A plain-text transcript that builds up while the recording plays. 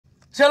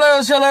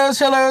Shallows.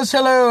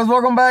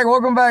 Welcome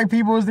back,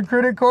 people. It's the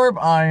Critic Corp.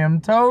 I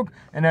am Toke,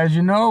 and as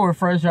you know, we're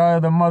fresh out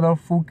of the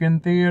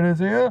motherfucking theaters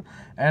here,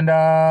 and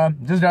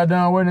just got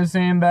done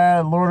witnessing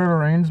that Lord of the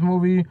Rings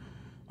movie,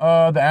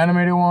 the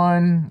animated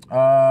one.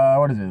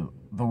 What is it?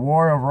 The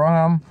War of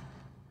Rohirrim,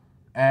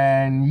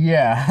 and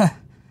yeah,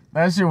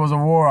 that shit was a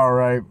war, all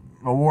right.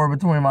 A war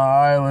between my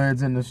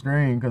eyelids and the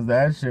screen, because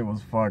that shit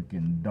was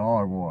fucking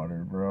dog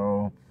water,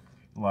 bro.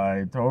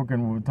 Like,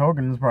 Token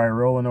is probably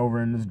rolling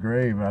over in his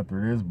grave after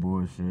this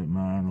bullshit,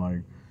 man.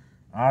 Like,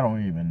 I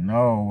don't even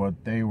know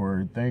what they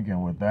were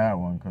thinking with that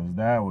one, because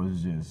that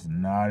was just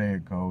not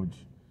it,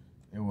 coach.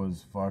 It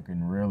was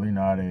fucking really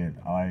not it.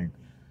 Like,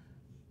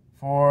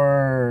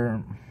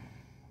 for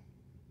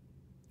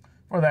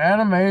the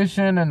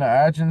animation and the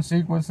action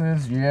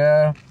sequences,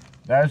 yeah,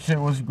 that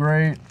shit was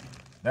great.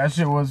 That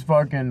shit was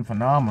fucking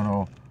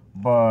phenomenal.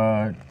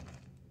 But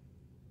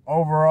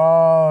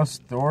overall,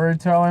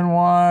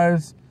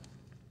 storytelling-wise,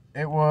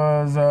 it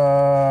was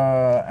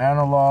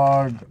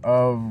analog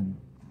of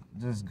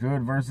just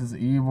good versus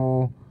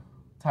evil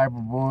type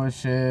of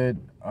bullshit,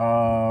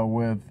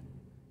 with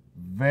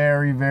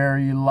very,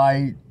 very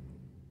lightly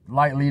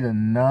to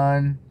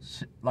none,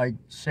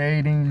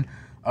 shading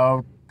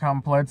of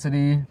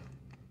complexity,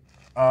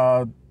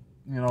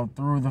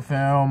 through the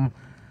film.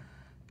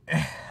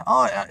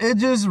 It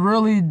just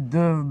really,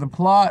 the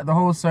plot, the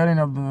whole setting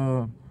of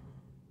the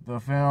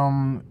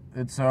film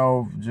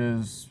itself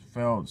just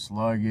felt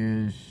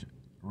sluggish,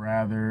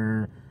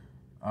 rather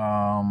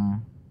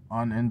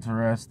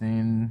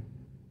uninteresting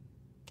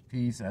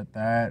piece at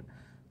that.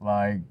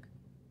 Like,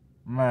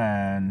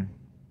 man,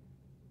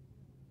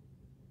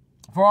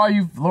 for all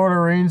you Lord of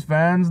the Rings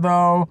fans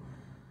though,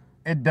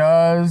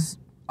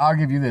 I'll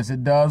give you this,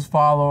 it does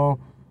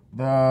follow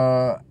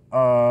the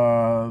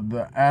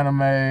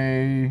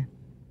animated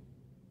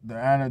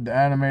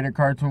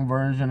cartoon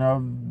version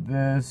of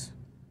this,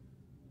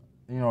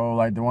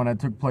 like the one that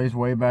took place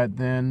way back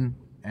then,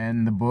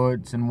 and the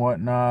books and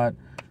whatnot.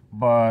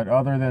 But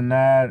other than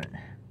that,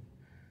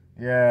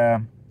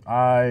 yeah,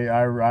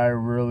 I'll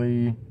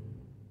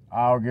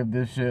give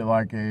this shit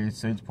like a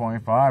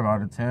 6.5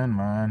 out of 10,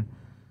 man.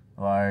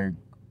 Like,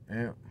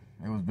 it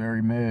was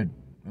very mid.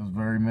 It was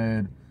very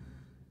mid.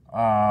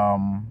 I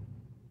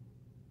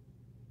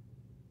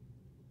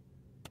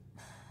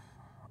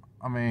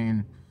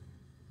mean,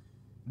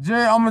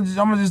 I'm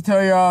gonna just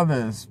tell y'all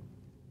this.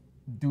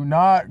 Do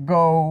not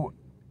go,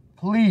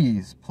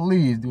 please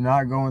do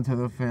not go into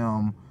the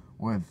film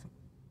with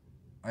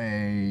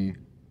a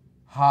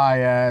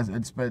high-ass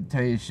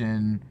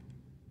expectation,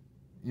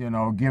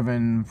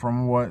 given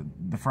from what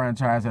the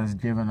franchise has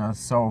given us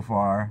so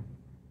far.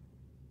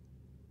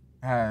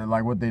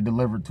 Like what they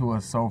delivered to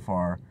us so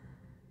far.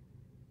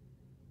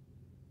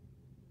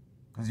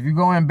 Because if you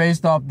go in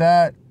based off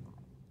that,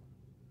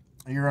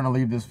 you're going to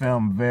leave this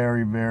film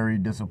very, very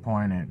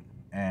disappointed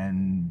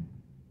and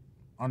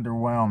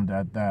underwhelmed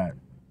at that.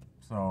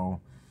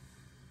 So,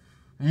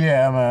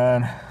 yeah,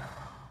 man.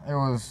 It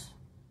was,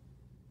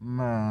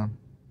 man,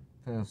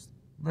 pissed.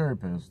 Very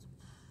pissed.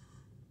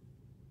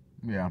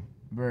 Yeah,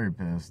 very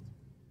pissed.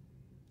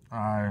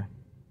 I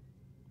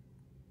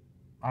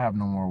have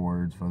no more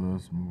words for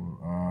this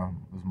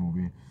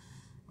movie.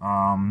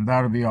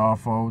 That'll be all,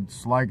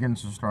 folks. Like and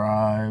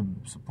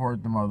subscribe.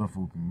 Support the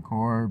motherfucking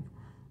Corp.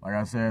 Like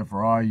I said,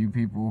 for all you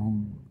people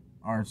who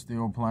are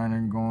still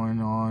planning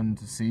going on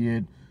to see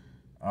it,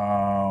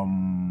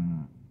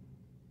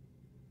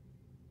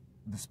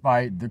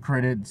 despite the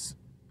critics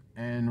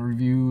and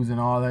reviews and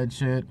all that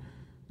shit,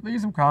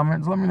 leave some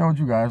comments. Let me know what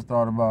you guys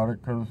thought about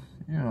it, because,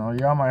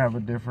 y'all might have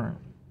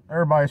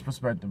everybody's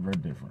perspective are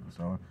different.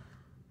 So,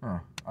 I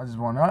just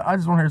want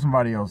to hear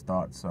somebody else's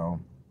thoughts.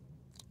 So,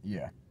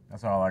 yeah,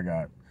 that's all I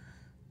got.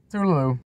 Toodaloo.